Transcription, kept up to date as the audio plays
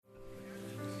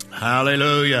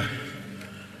Hallelujah.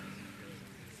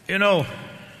 You know,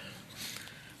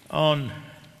 on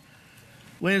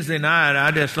Wednesday night,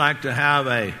 I just like to have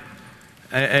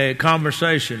a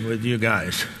conversation with you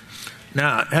guys.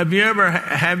 Now, have you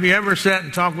ever sat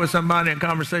and talked with somebody in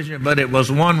conversation, but it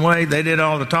was one way, they did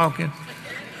all the talking?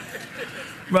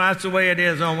 Well, that's the way it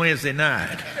is on Wednesday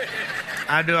night.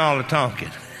 I do all the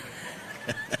talking.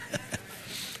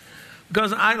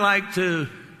 Because I like to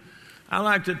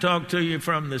talk to you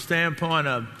from the standpoint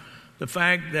of the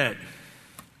fact that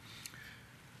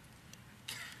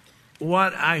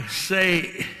what I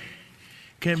say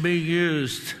can be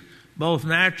used both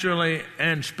naturally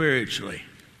and spiritually.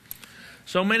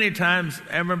 So many times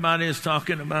everybody is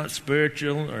talking about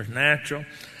spiritual or natural,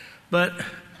 but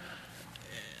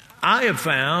I have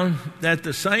found that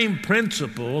the same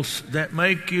principles that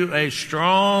make you a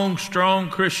strong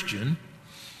Christian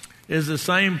is the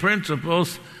same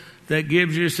principles that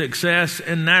gives you success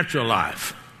in natural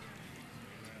life.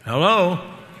 Hello?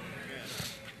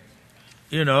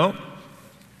 You know,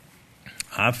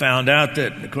 I found out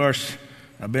that, of course,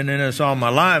 I've been in this all my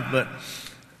life, but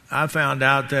I found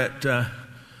out that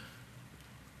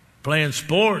playing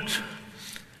sports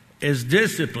is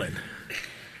discipline.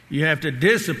 You have to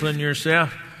discipline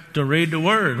yourself to read the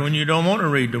Word when you don't want to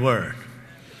read the Word.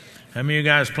 How many of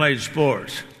you guys played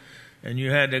sports and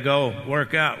you had to go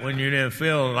work out when you didn't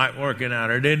feel like working out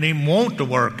or didn't even want to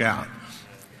work out?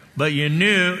 But you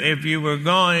knew if you were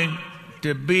going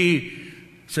to be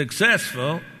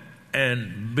successful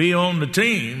and be on the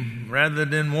team rather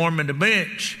than warming the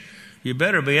bench, you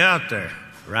better be out there,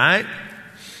 right?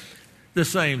 The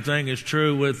same thing is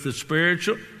true with the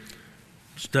spiritual.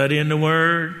 Studying the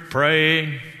Word,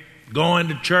 praying, going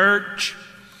to church.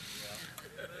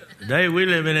 The day we're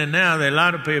living in now, there are a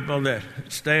lot of people that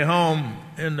stay home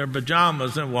in their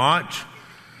pajamas and watch,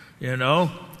 you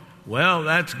know. Well,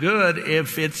 that's good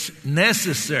if it's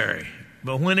necessary.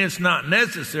 But when it's not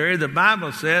necessary, the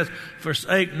Bible says,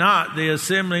 forsake not the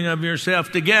assembling of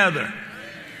yourself together.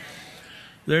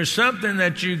 There's something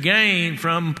that you gain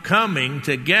from coming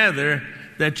together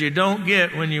that you don't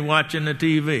get when you're watching the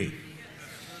TV.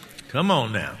 Come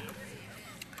on now.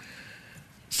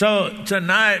 So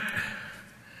tonight,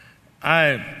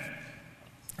 I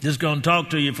just going to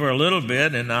talk to you for a little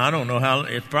bit, and I don't know how,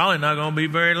 it's probably not going to be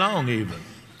very long even.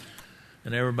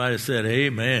 And everybody said,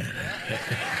 amen.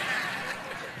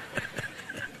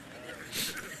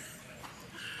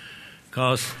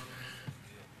 Because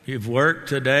you've worked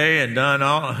today and done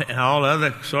all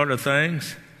other sort of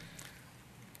things.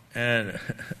 And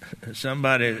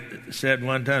somebody said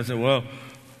one time, said, well,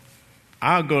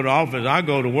 I'll go to office, I'll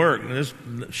go to work.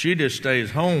 She just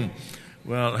stays home.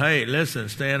 Well, hey, listen,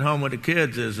 staying home with the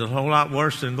kids is a whole lot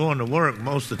worse than going to work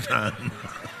most of the time.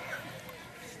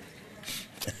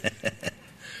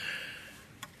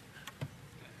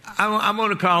 I'm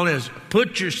going to call this,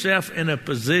 put yourself in a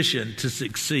position to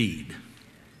succeed.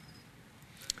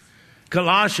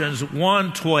 Colossians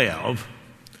 1:12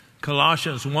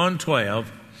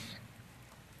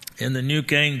 in the New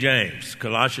King James.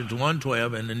 Colossians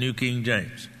 1:12 in the New King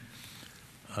James.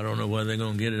 I don't know whether they're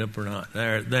going to get it up or not.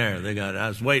 There, they got it. I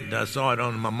was waiting. I saw it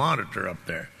on my monitor up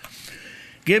there.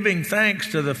 Giving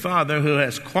thanks to the Father who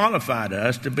has qualified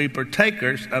us to be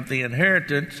partakers of the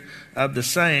inheritance of the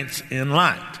saints in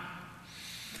light.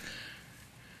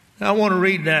 Now, I want to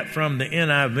read that from the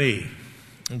NIV.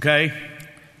 Okay?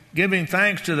 Giving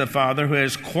thanks to the Father who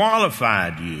has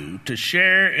qualified you to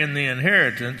share in the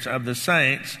inheritance of the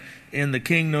saints in the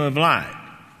kingdom of light.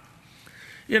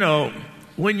 You know,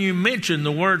 when you mention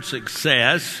the word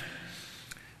success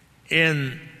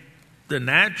in the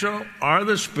natural or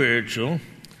the spiritual,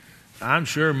 I'm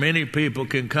sure many people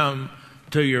can come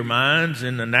to your minds.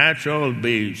 In the natural, it would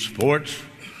be sports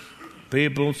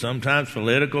people, sometimes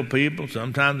political people,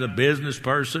 sometimes a business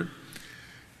person.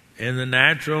 In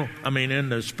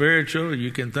the spiritual,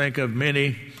 you can think of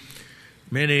many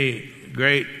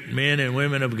great men and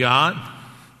women of God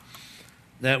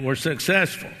that were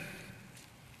successful.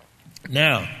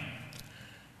 Now,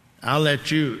 I'll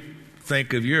let you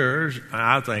think of yours.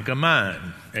 I'll think of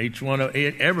mine.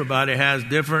 Everybody has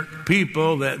different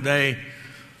people that they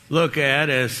look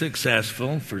at as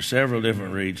successful for several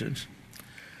different reasons.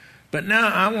 But now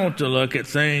I want to look at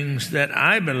things that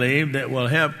I believe that will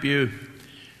help you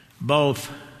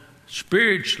both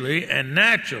spiritually and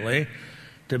naturally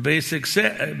to be a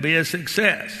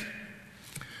success.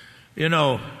 You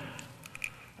know,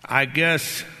 I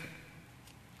guess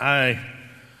I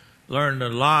learned a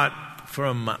lot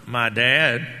from my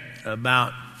dad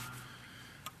about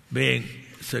being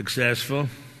successful.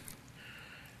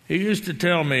 He used to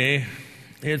tell me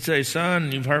he'd say,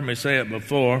 son, you've heard me say it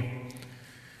before.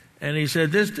 And he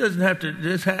said, this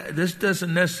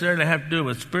doesn't necessarily have to do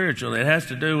with spiritual. It has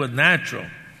to do with natural.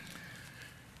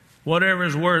 Whatever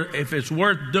is worth, if it's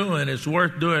worth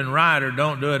doing right, or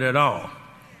don't do it at all.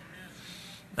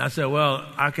 I said, well,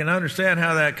 I can understand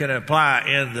how that can apply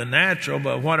in the natural,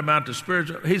 but what about the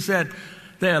spiritual? He said,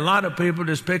 there are a lot of people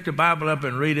just pick the Bible up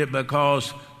and read it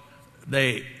because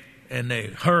they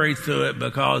hurry through it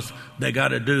because they got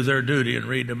to do their duty and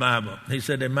read the Bible. He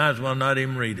said they might as well not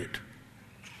even read it.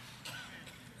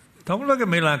 Don't look at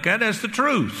me like that. That's the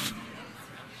truth.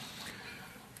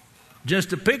 Just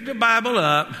to pick the Bible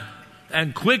up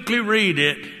and quickly read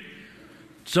it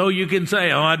so you can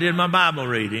say, oh, I did my Bible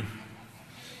reading.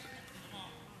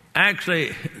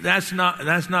 Actually, that's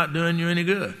not doing you any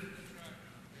good.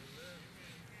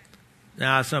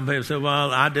 Now, some people say,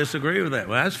 well, I disagree with that.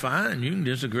 Well, that's fine. You can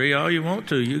disagree all you want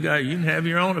to. You can have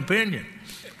your own opinion.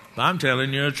 But I'm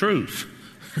telling you the truth.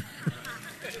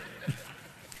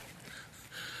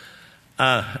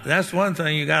 That's one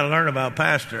thing you got to learn about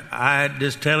pastor. I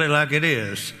just tell it like it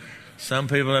is. Some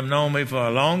people have known me for a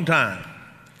long time.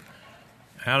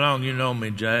 How long you know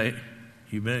me, Jay?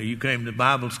 You came to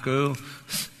Bible school?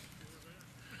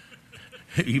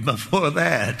 You before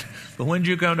that. But when did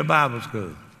you come to Bible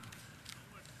school?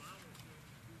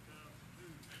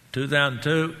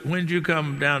 2002. When did you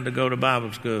come down to go to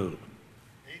Bible school?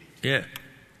 82. Yeah.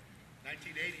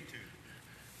 1982.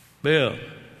 Bill.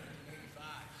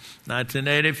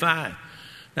 1985.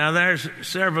 Now there's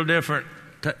several different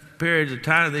periods of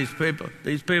time.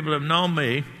 These people have known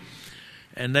me,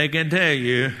 and they can tell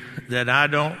you that I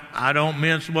don't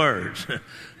mince words.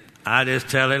 I just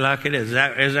tell it like it is.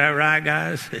 Is that right,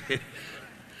 guys?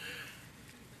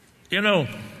 You know,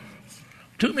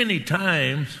 too many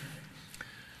times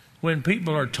when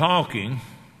people are talking,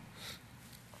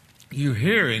 you're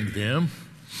hearing them,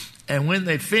 and when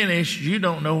they finish, you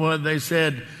don't know whether they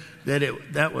said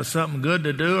that was something good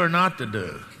to do or not to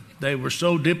do. They were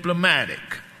so diplomatic.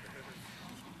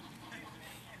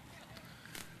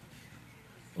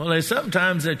 Well, there's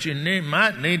sometimes that you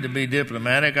might need to be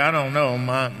diplomatic. I don't know.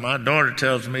 My daughter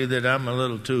tells me that I'm a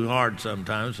little too hard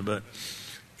sometimes, but,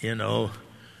 hey,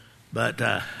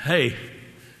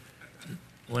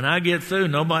 when I get through,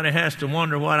 nobody has to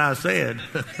wonder what I said.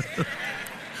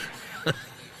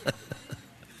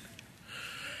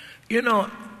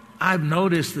 I've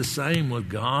noticed the same with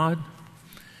God.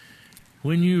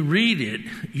 When you read it,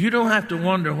 you don't have to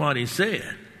wonder what he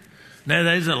said. Now,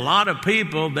 there's a lot of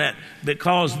people that,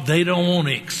 because they don't want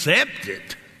to accept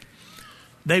it,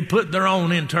 they put their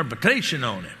own interpretation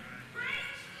on it.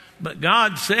 But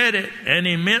God said it, and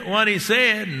he meant what he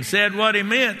said, and said what he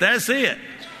meant. That's it.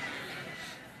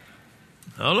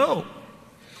 Hello.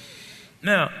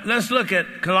 Now, let's look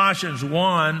at Colossians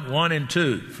 1 and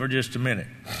 2 for just a minute.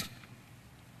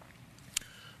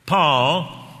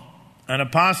 Paul, an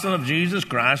apostle of Jesus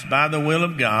Christ by the will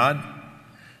of God,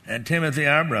 and Timothy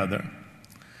our brother,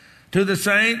 to the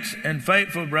saints and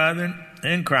faithful brethren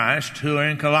in Christ who are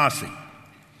in Colossae.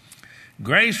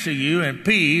 Grace to you and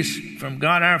peace from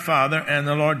God our Father and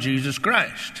the Lord Jesus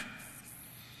Christ.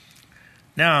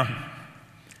 Now,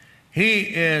 he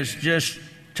is just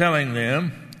telling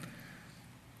them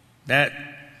that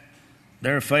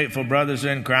they're faithful brothers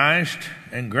in Christ,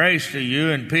 and grace to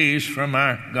you and peace from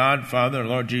our God, Father,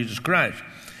 Lord Jesus Christ.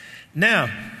 Now,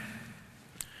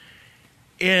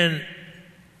 in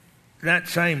that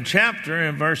same chapter,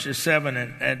 in verse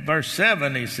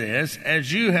 7, he says,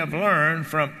 as you have learned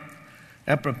from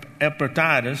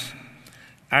Epaphroditus,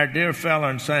 our dear fellow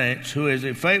and saints, who is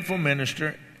a faithful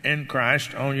minister in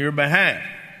Christ on your behalf.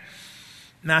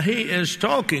 Now, he is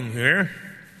talking here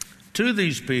to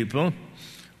these people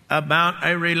about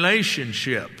a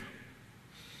relationship.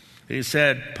 He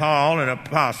said, Paul, an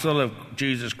apostle of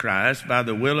Jesus Christ by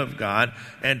the will of God,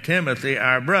 and Timothy,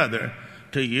 our brother,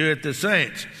 to you at the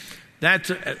saints.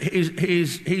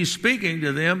 He's speaking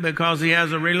to them because he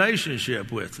has a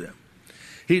relationship with them.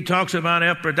 He talks about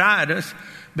Epaphroditus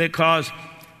because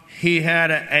he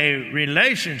had a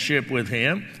relationship with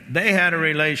him. They had a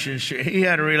relationship. He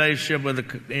had a relationship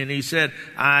with, and he said,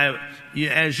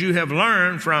 as you have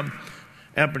learned from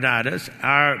Epaphroditus,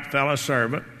 our fellow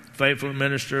servant, faithful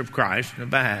minister of Christ in the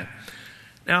behalf.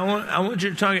 Now, I want you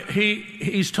to talk.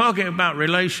 He's talking about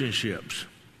relationships.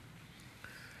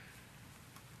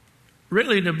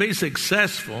 Really, to be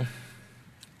successful,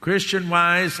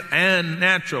 Christian-wise and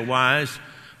natural-wise,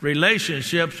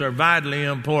 relationships are vitally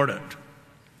important.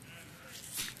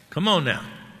 Come on now.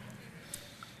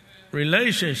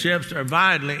 Relationships are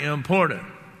vitally important.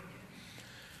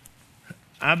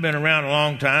 I've been around a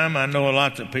long time. I know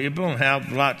lots of people and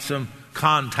have lots of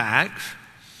contacts.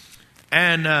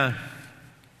 And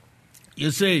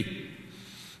you see,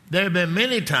 there have been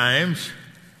many times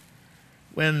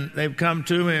when they've come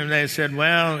to me and they said,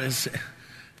 well,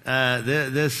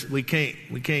 we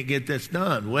can't get this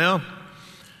done. Well,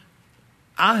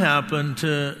 I happen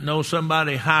to know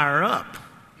somebody higher up.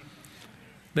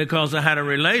 Because I had a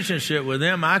relationship with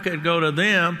them, I could go to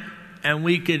them and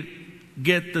we could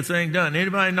get the thing done.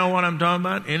 Anybody know what I'm talking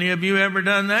about? Any of you ever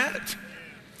done that?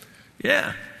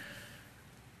 Yeah.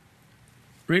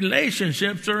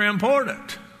 Relationships are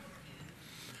important.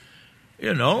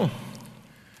 You know,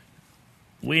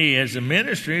 we as a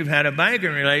ministry have had a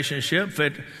banking relationship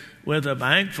with a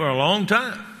bank for a long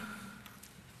time.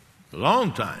 A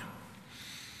long time.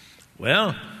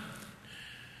 Well,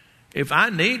 if I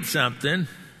need something,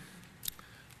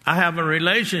 I have a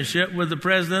relationship with the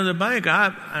president of the bank.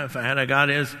 I got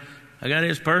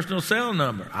his personal cell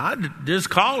number. I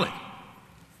just call him.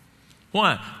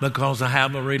 Why? Because I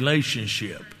have a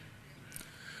relationship.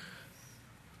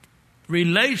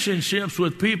 Relationships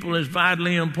with people is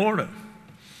vitally important.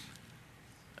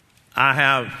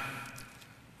 There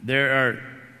are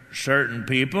certain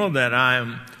people that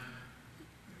I'm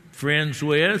friends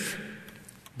with,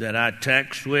 that I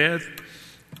text with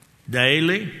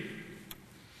daily,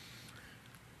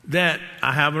 that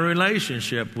I have a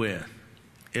relationship with.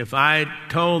 If I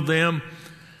told them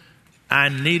I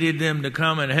needed them to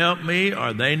come and help me,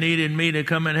 or they needed me to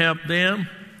come and help them,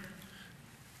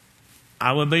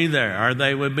 I would be there, or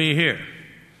they would be here.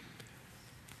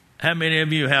 How many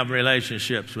of you have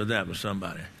relationships with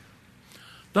somebody?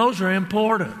 Those are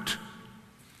important.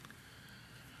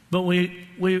 But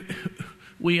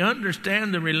we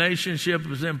understand the relationship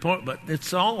is important, but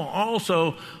it's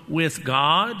also with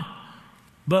God,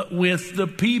 but with the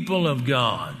people of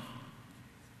God.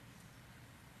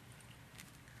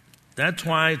 That's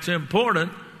why it's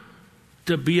important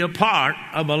to be a part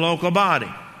of a local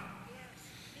body.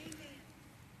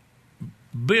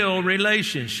 Build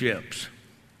relationships.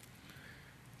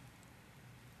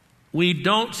 We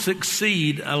don't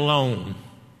succeed alone.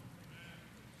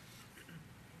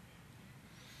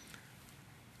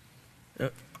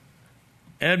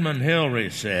 Edmund Hillary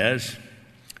says,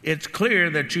 it's clear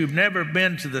that you've never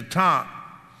been to the top,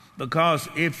 because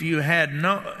if you had,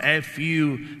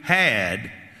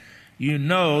 you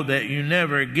know that you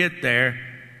never get there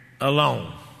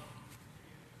alone.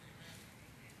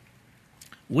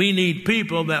 We need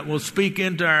people that will speak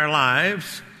into our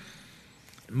lives,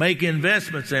 make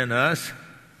investments in us.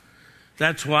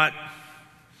 That's what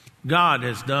God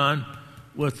has done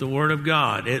with the Word of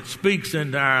God. It speaks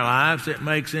into our lives. It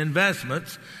makes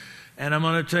investments. And I'm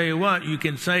going to tell you what, you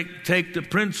can take the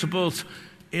principles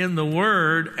in the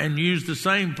Word and use the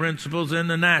same principles in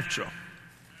the natural.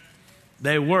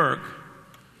 They work.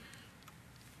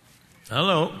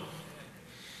 Hello.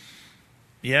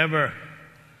 You ever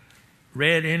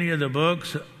read any of the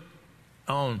books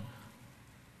on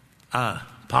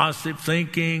positive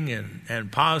thinking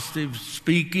and positive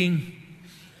speaking?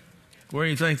 Where do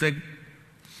you think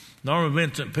Norman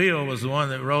Vincent Peale was the one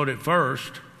that wrote it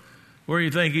first. Where do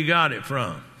you think he got it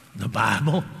from? The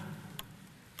Bible?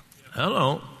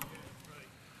 Hello.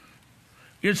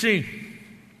 You see,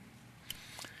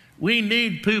 we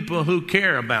need people who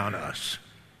care about us.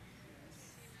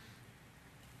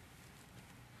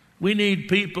 We need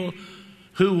people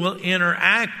who will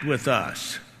interact with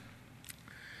us.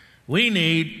 We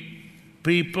need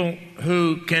people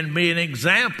who can be an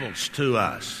examples to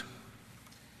us.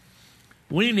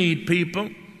 We need people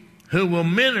who will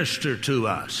minister to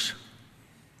us.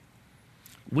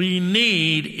 We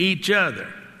need each other,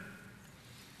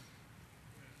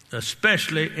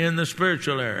 especially in the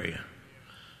spiritual area.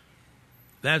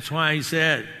 That's why he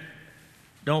said,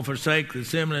 don't forsake the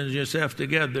assembling of yourself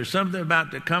together. There's something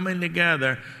about the coming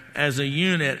together as a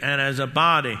unit and as a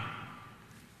body.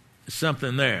 There's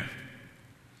something there.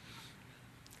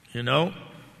 You know?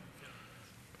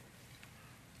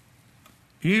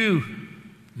 You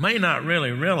may not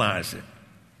really realize it,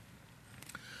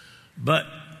 but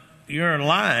your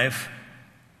life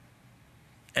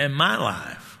and my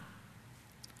life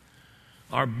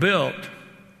are built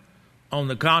on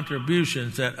the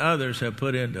contributions that others have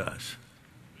put into us.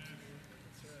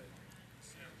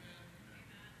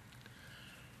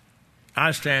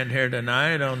 I stand here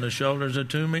tonight on the shoulders of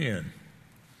two men.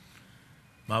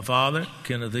 My father,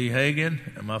 Kenneth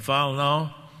Hagin, and my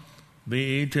father-in-law,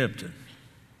 B.E. Tipton.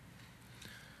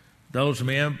 Those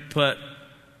men put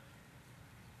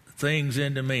things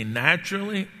into me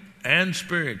naturally and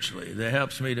spiritually that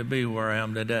helps me to be where I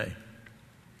am today.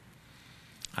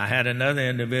 I had another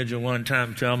individual one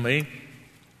time tell me,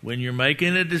 when you're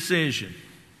making a decision,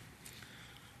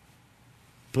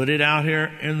 Put it out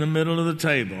here in the middle of the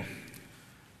table.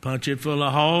 Punch it full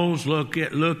of holes. Look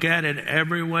at it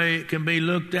every way it can be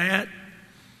looked at.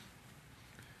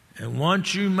 And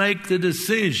once you make the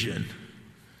decision,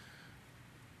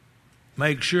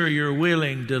 make sure you're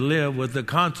willing to live with the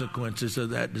consequences of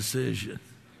that decision.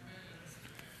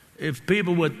 If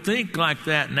people would think like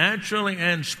that naturally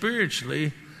and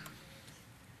spiritually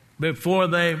before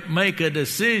they make a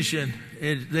decision,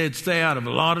 they'd stay out of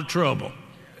a lot of trouble.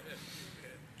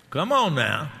 Come on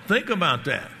now, think about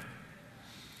that.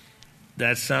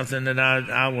 That's something that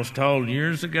I was told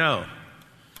years ago.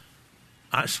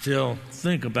 I still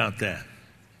think about that.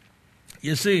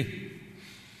 You see,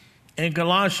 in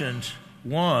Colossians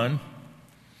 1,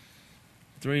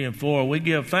 3 and 4, we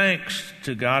give thanks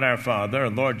to God our Father, our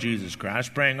Lord Jesus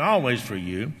Christ, praying always for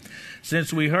you,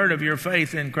 since we heard of your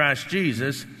faith in Christ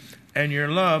Jesus and your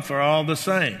love for all the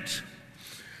saints.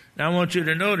 Now I want you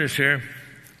to notice here,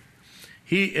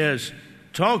 he is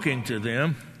talking to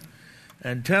them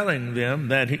and telling them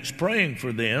that he's praying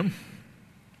for them.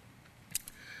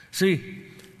 See,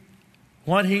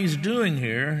 what he's doing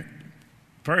here,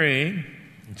 praying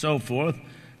and so forth,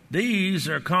 these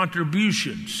are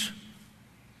contributions.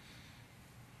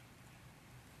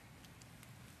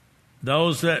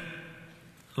 Those that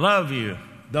love you,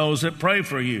 those that pray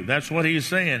for you. That's what he's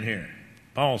saying here.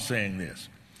 Paul's saying this.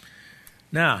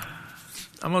 Now,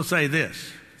 I'm going to say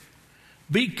this.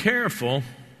 Be careful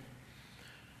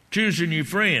choosing your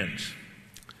friends.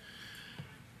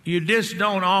 You just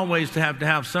don't always have to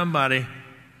have somebody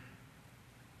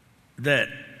that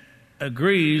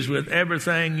agrees with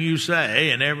everything you say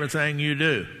and everything you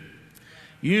do.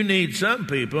 You need some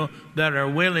people that are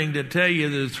willing to tell you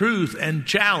the truth and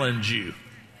challenge you.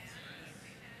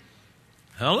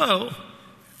 Hello?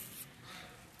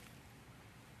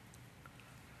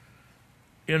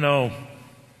 You know,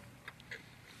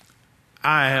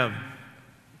 I have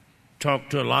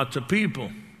talked to lots of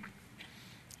people,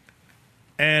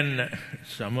 and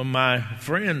some of my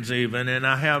friends even, and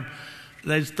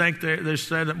they think they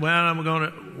said, well,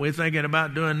 we're thinking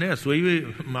about doing this.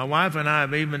 My wife and I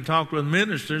have even talked with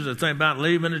ministers that think about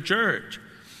leaving the church,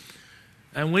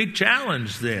 and we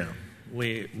challenged them.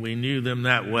 We knew them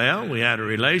that well. We had a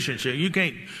relationship. You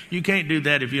can't do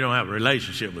that if you don't have a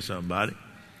relationship with somebody.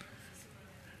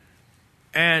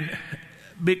 And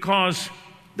because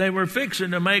they were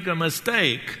fixing to make a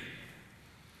mistake.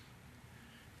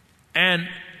 And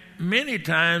many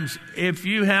times, if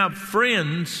you have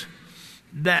friends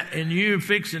and you're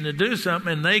fixing to do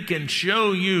something and they can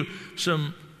show you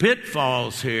some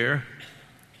pitfalls here,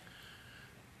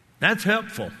 that's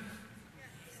helpful.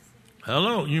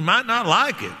 Hello, you might not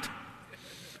like it.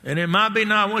 And it might be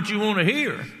not what you want to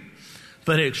hear,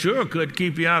 but it sure could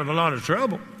keep you out of a lot of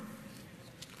trouble.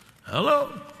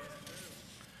 Hello.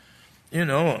 You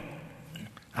know,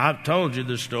 I've told you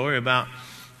the story about,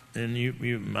 and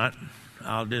you might,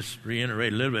 I'll just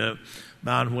reiterate a little bit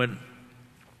about when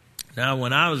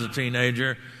I was a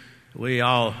teenager, we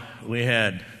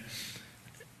had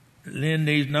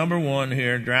Lindy's number 1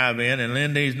 here, drive-in, and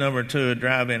Lindy's number 2,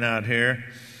 drive-in out here.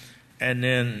 And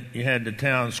then you had the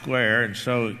town square, and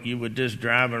so you would just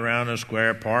drive around the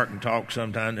square, park and talk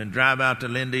sometimes, and drive out to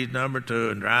Lindy's number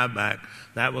 2 and drive back.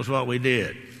 That was what we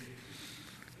did.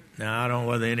 Now, I don't know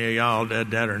whether any of y'all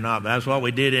did that or not, but that's what we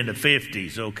did in the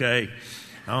 50s, okay?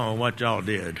 I don't know what y'all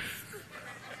did.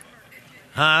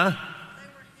 Huh?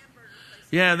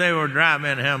 Yeah, they were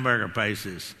drive-in hamburger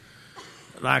places,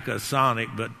 like a Sonic,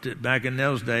 but back in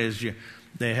those days,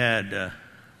 they had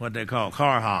what they call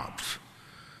car hops,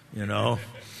 you know,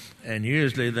 and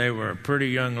usually they were pretty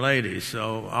young ladies,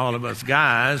 so all of us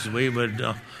guys, we would,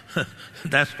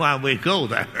 that's why we go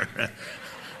there.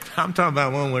 I'm talking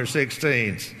about when we're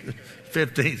 16,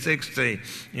 15, 16.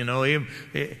 You know, you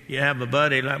have a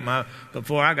buddy like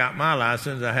before I got my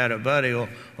license, I had a buddy,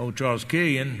 old Charles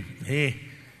Killian. He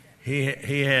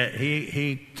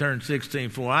turned 16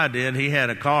 before I did. He had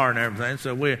a car and everything,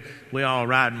 so we all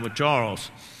riding with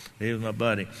Charles. He was my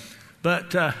buddy.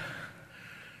 But,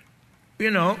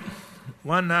 you know,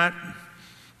 one night,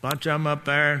 bunch of them up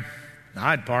there,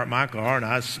 I'd park my car,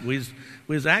 and we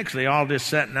was actually all just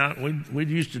sitting out. We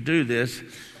used to do this.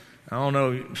 I don't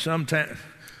know,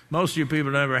 most of you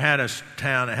people never had a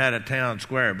town that had a town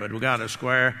square, but we got a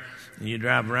square, and you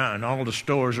drive around, and all the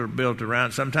stores are built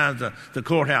around. Sometimes the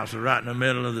courthouse is right in the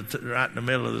middle of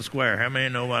the square. How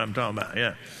many know what I'm talking about?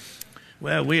 Yeah.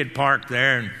 Well, we had parked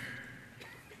there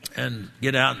and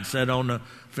get out and sit on the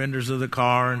fenders of the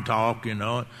car and talk, you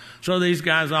know. So these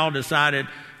guys all decided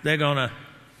they're gonna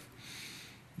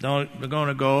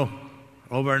go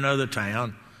over another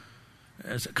town.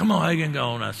 I said, come on, Hagin,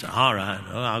 go. And I said, all right,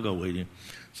 well, I'll go with you.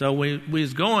 So we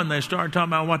was going, they started talking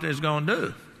about what they was going to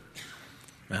do.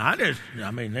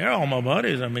 And they're all my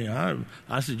buddies.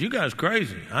 I said, you guys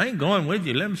crazy. I ain't going with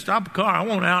you. Let me stop the car. I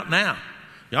want out now.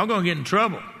 Y'all going to get in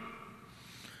trouble.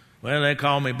 Well, they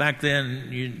called me back then.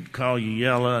 You'd call you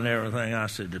yellow and everything. I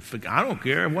said, I don't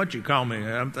care what you call me.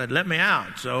 Let me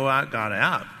out. So I got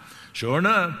out. Sure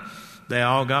enough, they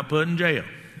all got put in jail.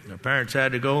 Their parents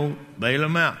had to go bail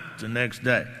them out the next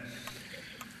day.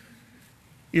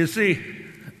 You see,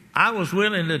 I was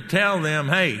willing to tell them,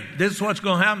 hey, this is what's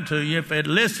going to happen to you. If they'd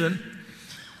listened,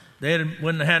 they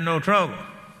wouldn't have had no trouble.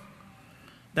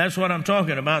 That's what I'm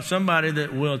talking about. Somebody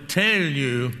that will tell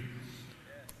you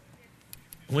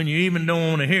when you even don't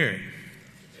want to hear it.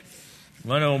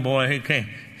 One old boy, he came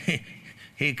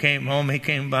home, he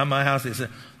came by my house, he said,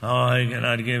 oh, Hagin,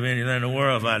 I'd give anything in the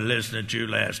world if I'd listened to you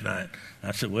last night.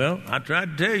 I said, well, I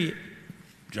tried to tell you,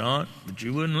 John, but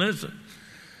you wouldn't listen.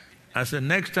 I said,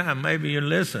 next time, maybe you'll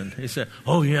listen. He said,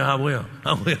 oh, yeah, I will.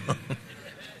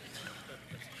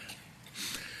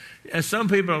 And some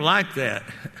people are like that.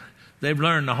 They've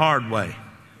learned the hard way.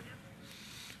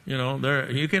 You know,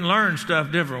 you can learn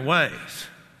stuff different ways.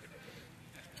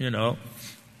 You know,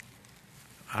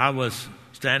 I was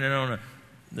standing on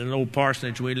the little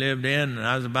parsonage we lived in, and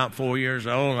I was about 4 years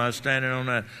old, and I was standing on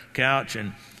a couch,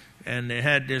 and they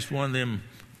had this one of them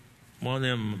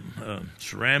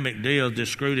ceramic deals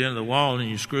just screwed into the wall, and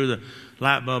you screw the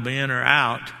light bulb in or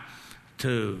out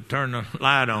to turn the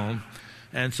light on.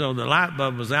 And so the light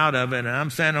bulb was out of it, and I'm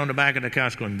standing on the back of the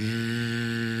couch going,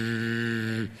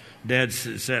 bzzz.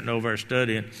 Dad's sitting over there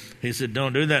studying. He said,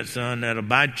 don't do that, son. That'll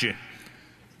bite you.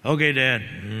 Okay, Dad.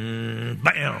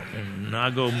 Bam. And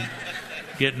I go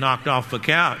get knocked off the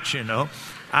couch, you know.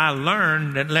 I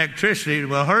learned that electricity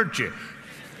will hurt you.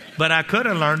 But I could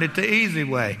have learned it the easy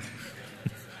way.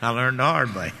 I learned the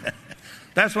hard way.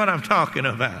 That's what I'm talking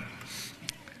about.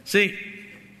 See,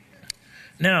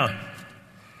 now,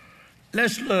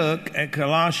 let's look at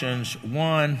Colossians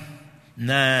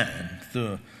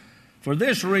 1:9. For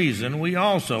this reason, we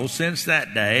also, since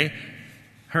that day,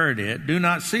 heard it, do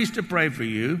not cease to pray for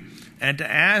you and to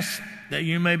ask that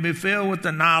you may be filled with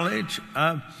the knowledge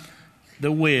of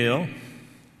the will,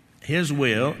 His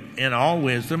will, in all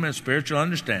wisdom and spiritual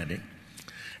understanding,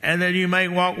 and that you may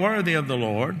walk worthy of the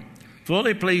Lord,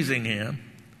 fully pleasing Him,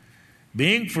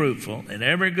 being fruitful in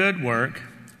every good work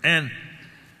and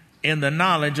in the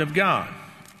knowledge of God.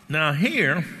 Now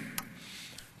here,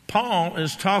 Paul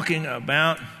is talking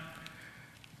about,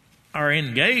 or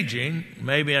engaging,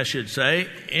 maybe I should say,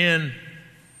 in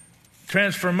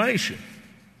transformation.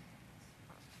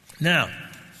 Now,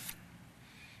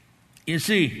 you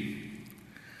see,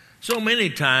 so many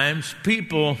times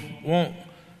people want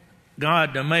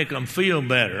God to make them feel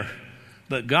better,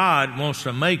 but God wants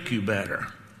to make you better.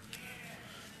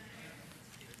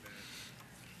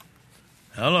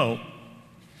 Hello.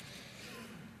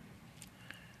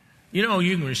 You know,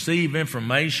 you can receive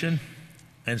information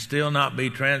and still not be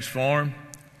transformed.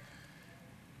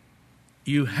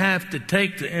 You have to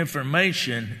take the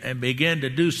information and begin to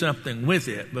do something with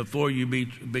it before you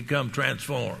become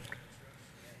transformed.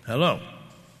 Hello.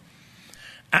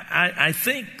 I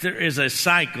think there is a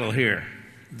cycle here,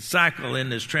 a cycle in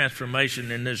this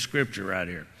transformation in this scripture right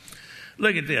here.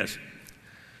 Look at this.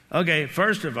 Okay,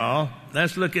 first of all,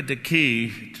 let's look at the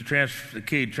key to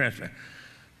transfer.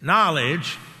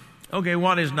 Knowledge. Okay,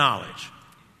 what is knowledge?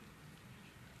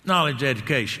 Knowledge,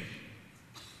 education,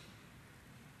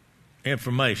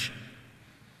 information.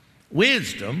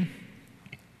 Wisdom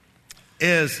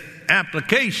is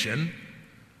application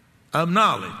of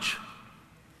knowledge.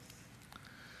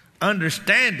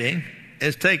 Understanding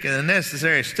is taking the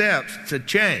necessary steps to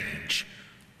change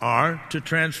or to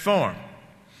transform.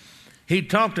 He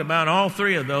talked about all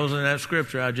three of those in that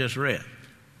scripture I just read.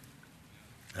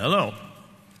 Hello.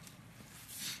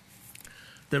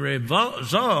 The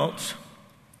results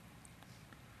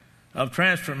of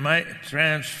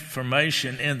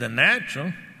transformation in the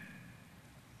natural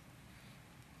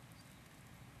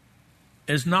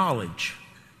is knowledge.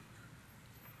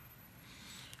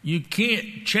 You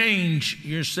can't change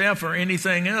yourself or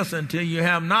anything else until you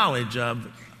have knowledge of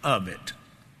it.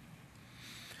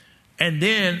 And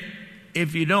then,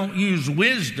 if you don't use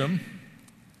wisdom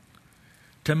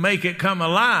to make it come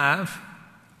alive,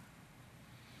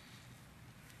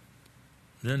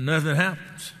 then nothing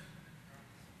happens.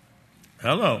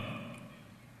 Hello.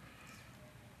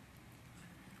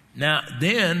 Now,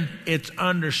 then it's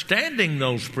understanding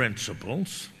those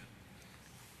principles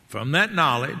from that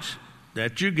knowledge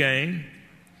that you gain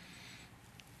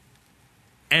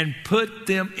and put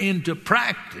them into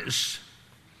practice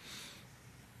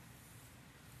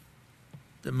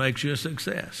that makes you a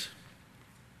success.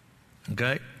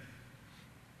 Okay?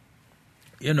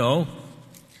 You know,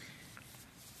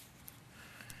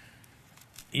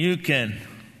 you can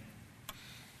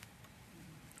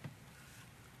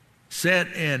sit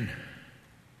in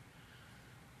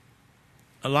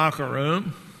a locker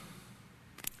room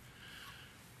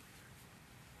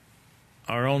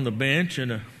or on the bench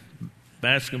in a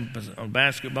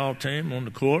basketball team on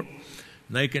the court.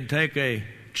 They can take a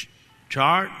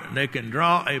chart and they can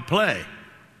draw a play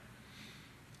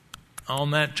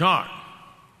on that chart.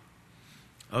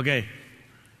 Okay.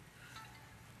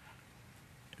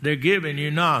 They're giving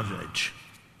you knowledge.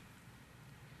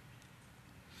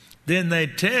 Then they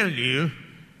tell you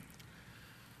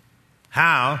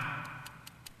how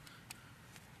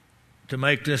to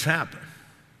make this happen.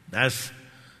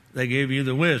 They give you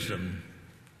the wisdom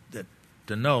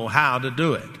to know how to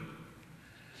do it.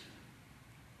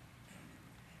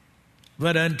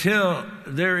 But until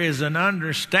there is an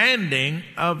understanding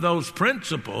of those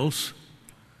principles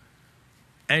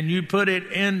and you put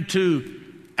it into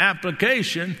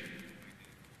application,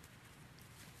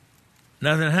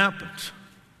 nothing happens.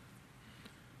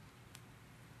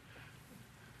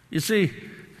 You see,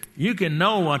 you can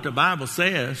know what the Bible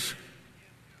says.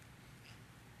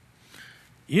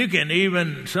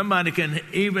 Somebody can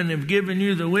even have given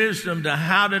you the wisdom to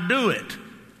how to do it.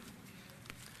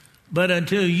 But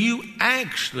until you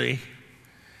actually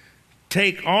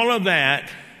take all of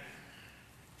that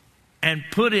and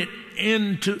put it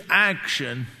into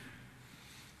action,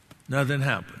 nothing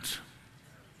happens.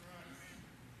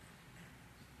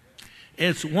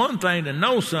 It's one thing to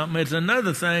know something, it's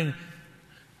another thing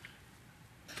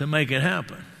to make it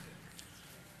happen.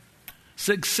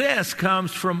 Success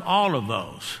comes from all of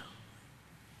those,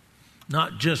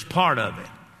 not just part of it.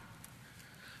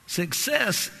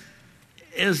 Success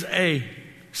is a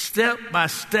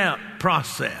step-by-step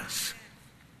process.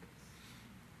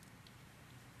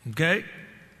 Okay?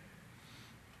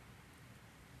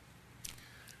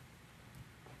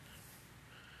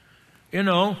 You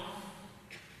know,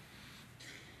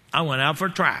 I went out for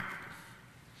track.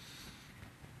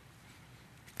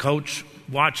 Coach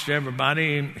watched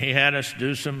everybody. He had us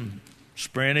do some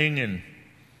sprinting, and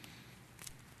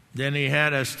then he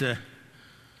had us to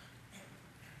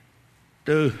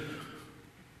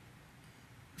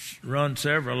run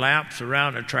several laps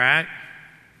around the track.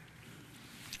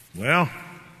 Well,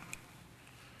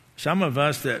 some of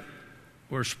us that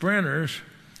were sprinters,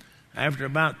 after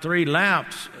about 3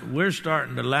 laps, we're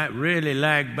starting to really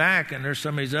lag back, and there's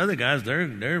some of these other guys,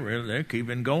 they're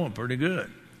keeping going pretty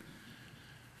good.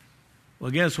 Well,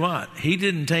 guess what? He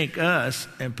didn't take us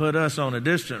and put us on a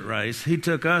distant race. He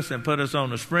took us and put us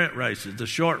on the sprint races, the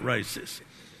short races.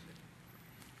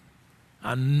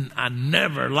 I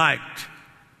never liked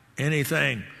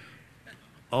anything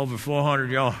over 400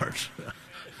 yards.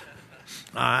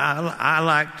 I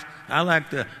liked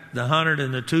the 100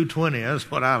 and the 220. That's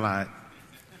what I like.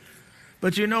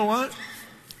 But you know what?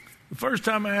 The first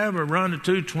time I ever run the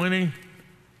 220,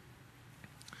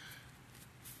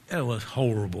 it was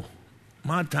horrible.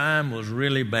 My time was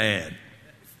really bad.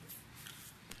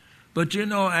 But you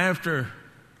know, after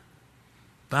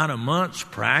about a month's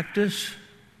practice,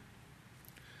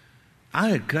 I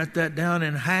had cut that down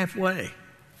in halfway.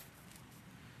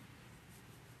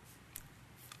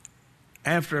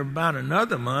 After about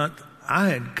another month, I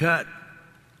had cut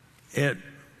it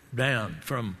down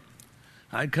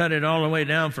I'd cut it all the way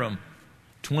down from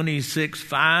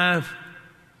 26.5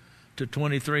 to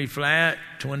 23 flat,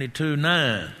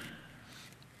 22.9.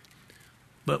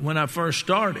 But when I first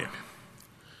started,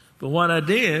 but what I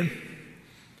did,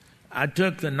 I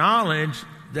took the knowledge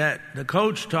that the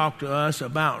coach talked to us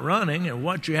about running and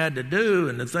what you had to do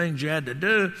and the things you had to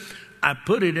do, I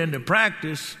put it into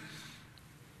practice.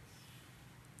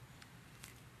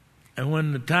 And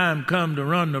when the time come to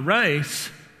run the race,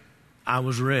 I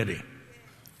was ready.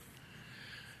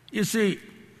 You see,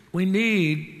 we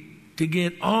need to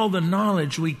get all the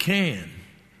knowledge we can,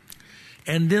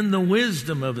 and then the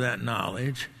wisdom of that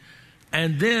knowledge,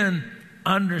 and then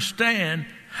understand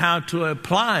how to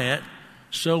apply it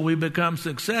so we become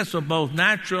successful both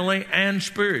naturally and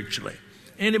spiritually.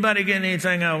 Anybody get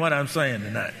anything out of what I'm saying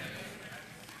tonight?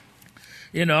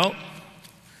 You know,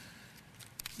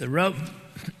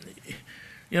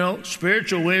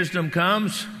 spiritual wisdom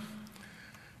comes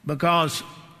because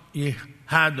you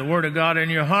hide the Word of God in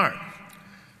your heart.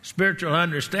 Spiritual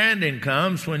understanding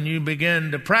comes when you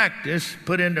begin to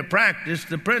put into practice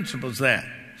the principles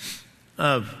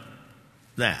of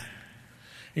that.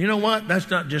 You know what? That's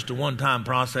not just a one-time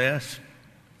process.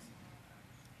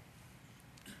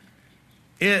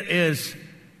 It is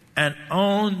an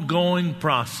ongoing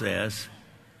process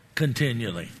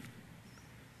continually,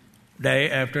 day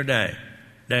after day,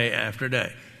 day after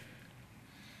day.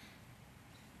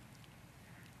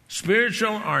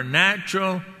 Spiritual or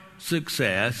natural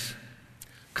success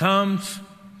comes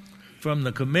from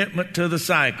the commitment to the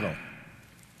cycle.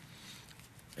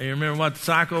 And you remember what the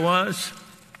cycle was?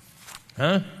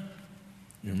 Huh?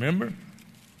 You remember?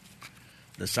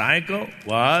 The cycle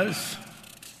was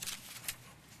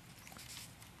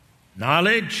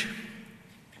knowledge,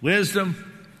 wisdom,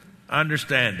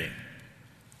 understanding.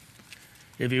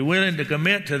 If you're willing to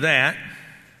commit to that,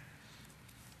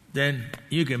 then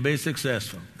you can be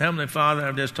successful. Heavenly Father,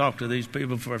 I've just talked to these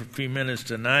people for a few minutes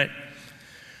tonight,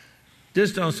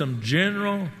 just on some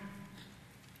general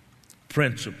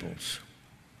principles,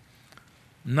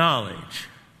 knowledge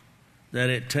that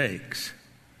it takes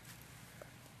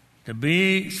to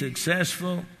be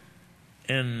successful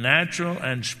in natural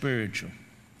and spiritual.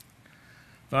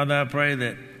 Father, I pray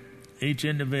that each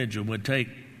individual would take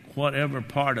whatever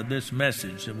part of this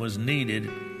message that was needed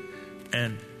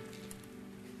and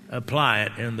apply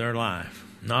it in their life.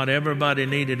 Not everybody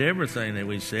needed everything that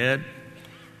we said,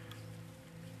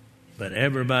 but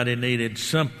everybody needed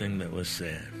something that was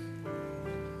said.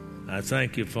 I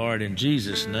thank you for it in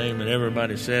Jesus' name, and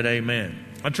everybody said amen.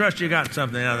 I trust you got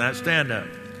something out of that. Stand up.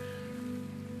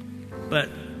 But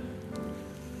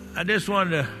I just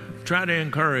wanted to try to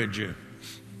encourage you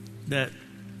that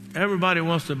everybody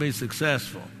wants to be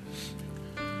successful,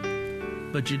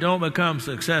 but you don't become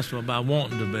successful by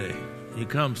wanting to be. You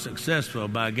become successful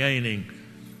by gaining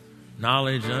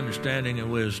knowledge, understanding, and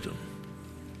wisdom.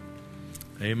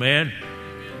 Amen?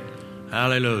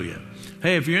 Hallelujah.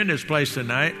 Hey, if you're in this place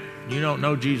tonight, you don't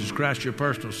know Jesus Christ, your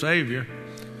personal Savior,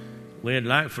 we'd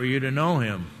like for you to know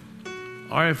Him.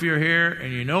 Or if you're here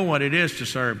and you know what it is to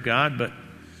serve God, but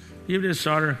you've just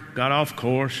sort of got off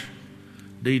course,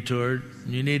 detoured,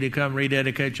 and you need to come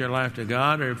rededicate your life to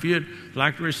God, or if you'd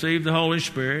like to receive the Holy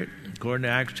Spirit, according to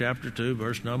Acts chapter 2,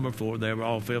 verse number 4, they were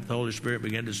all filled with the Holy Spirit,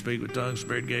 began to speak with tongues,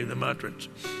 Spirit gave them utterance.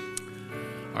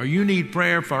 Or you need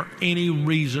prayer for any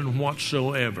reason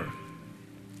whatsoever.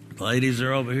 The ladies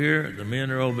are over here, the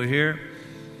men are over here.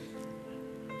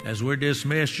 As we're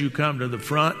dismissed, you come to the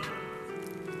front,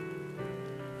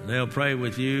 and they'll pray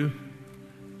with you,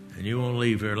 and you won't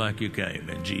leave here like you came,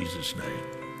 in Jesus' name.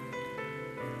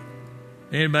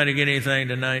 Anybody get anything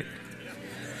tonight?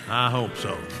 I hope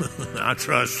so. I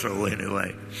trust so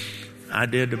anyway. I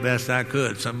did the best I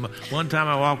could. One time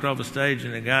I walked off the stage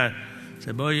and the guy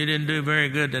said, boy, you didn't do very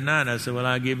good tonight. I said, well,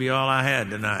 I'll give you all I had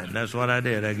tonight. And that's what I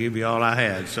did. I give you all I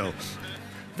had. So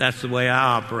that's the way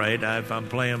I operate. If I'm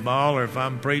playing ball or if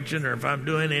I'm preaching or if I'm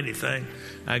doing anything,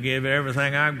 I give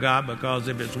everything I've got, because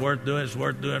if it's worth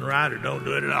doing right, or don't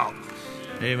do it at all.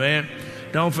 Amen.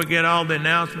 Don't forget all the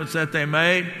announcements that they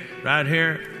made right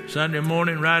here, Sunday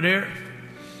morning, right here.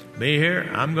 Be here.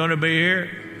 I'm going to be here.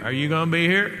 Are you going to be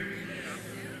here?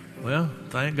 Well,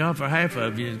 thank God for half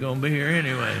of you is going to be here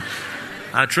anyway.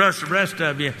 I trust the rest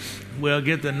of you will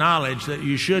get the knowledge that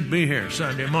you should be here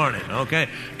Sunday morning, okay?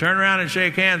 Turn around and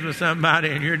shake hands with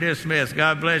somebody and you're dismissed.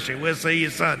 God bless you. We'll see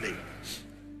you Sunday.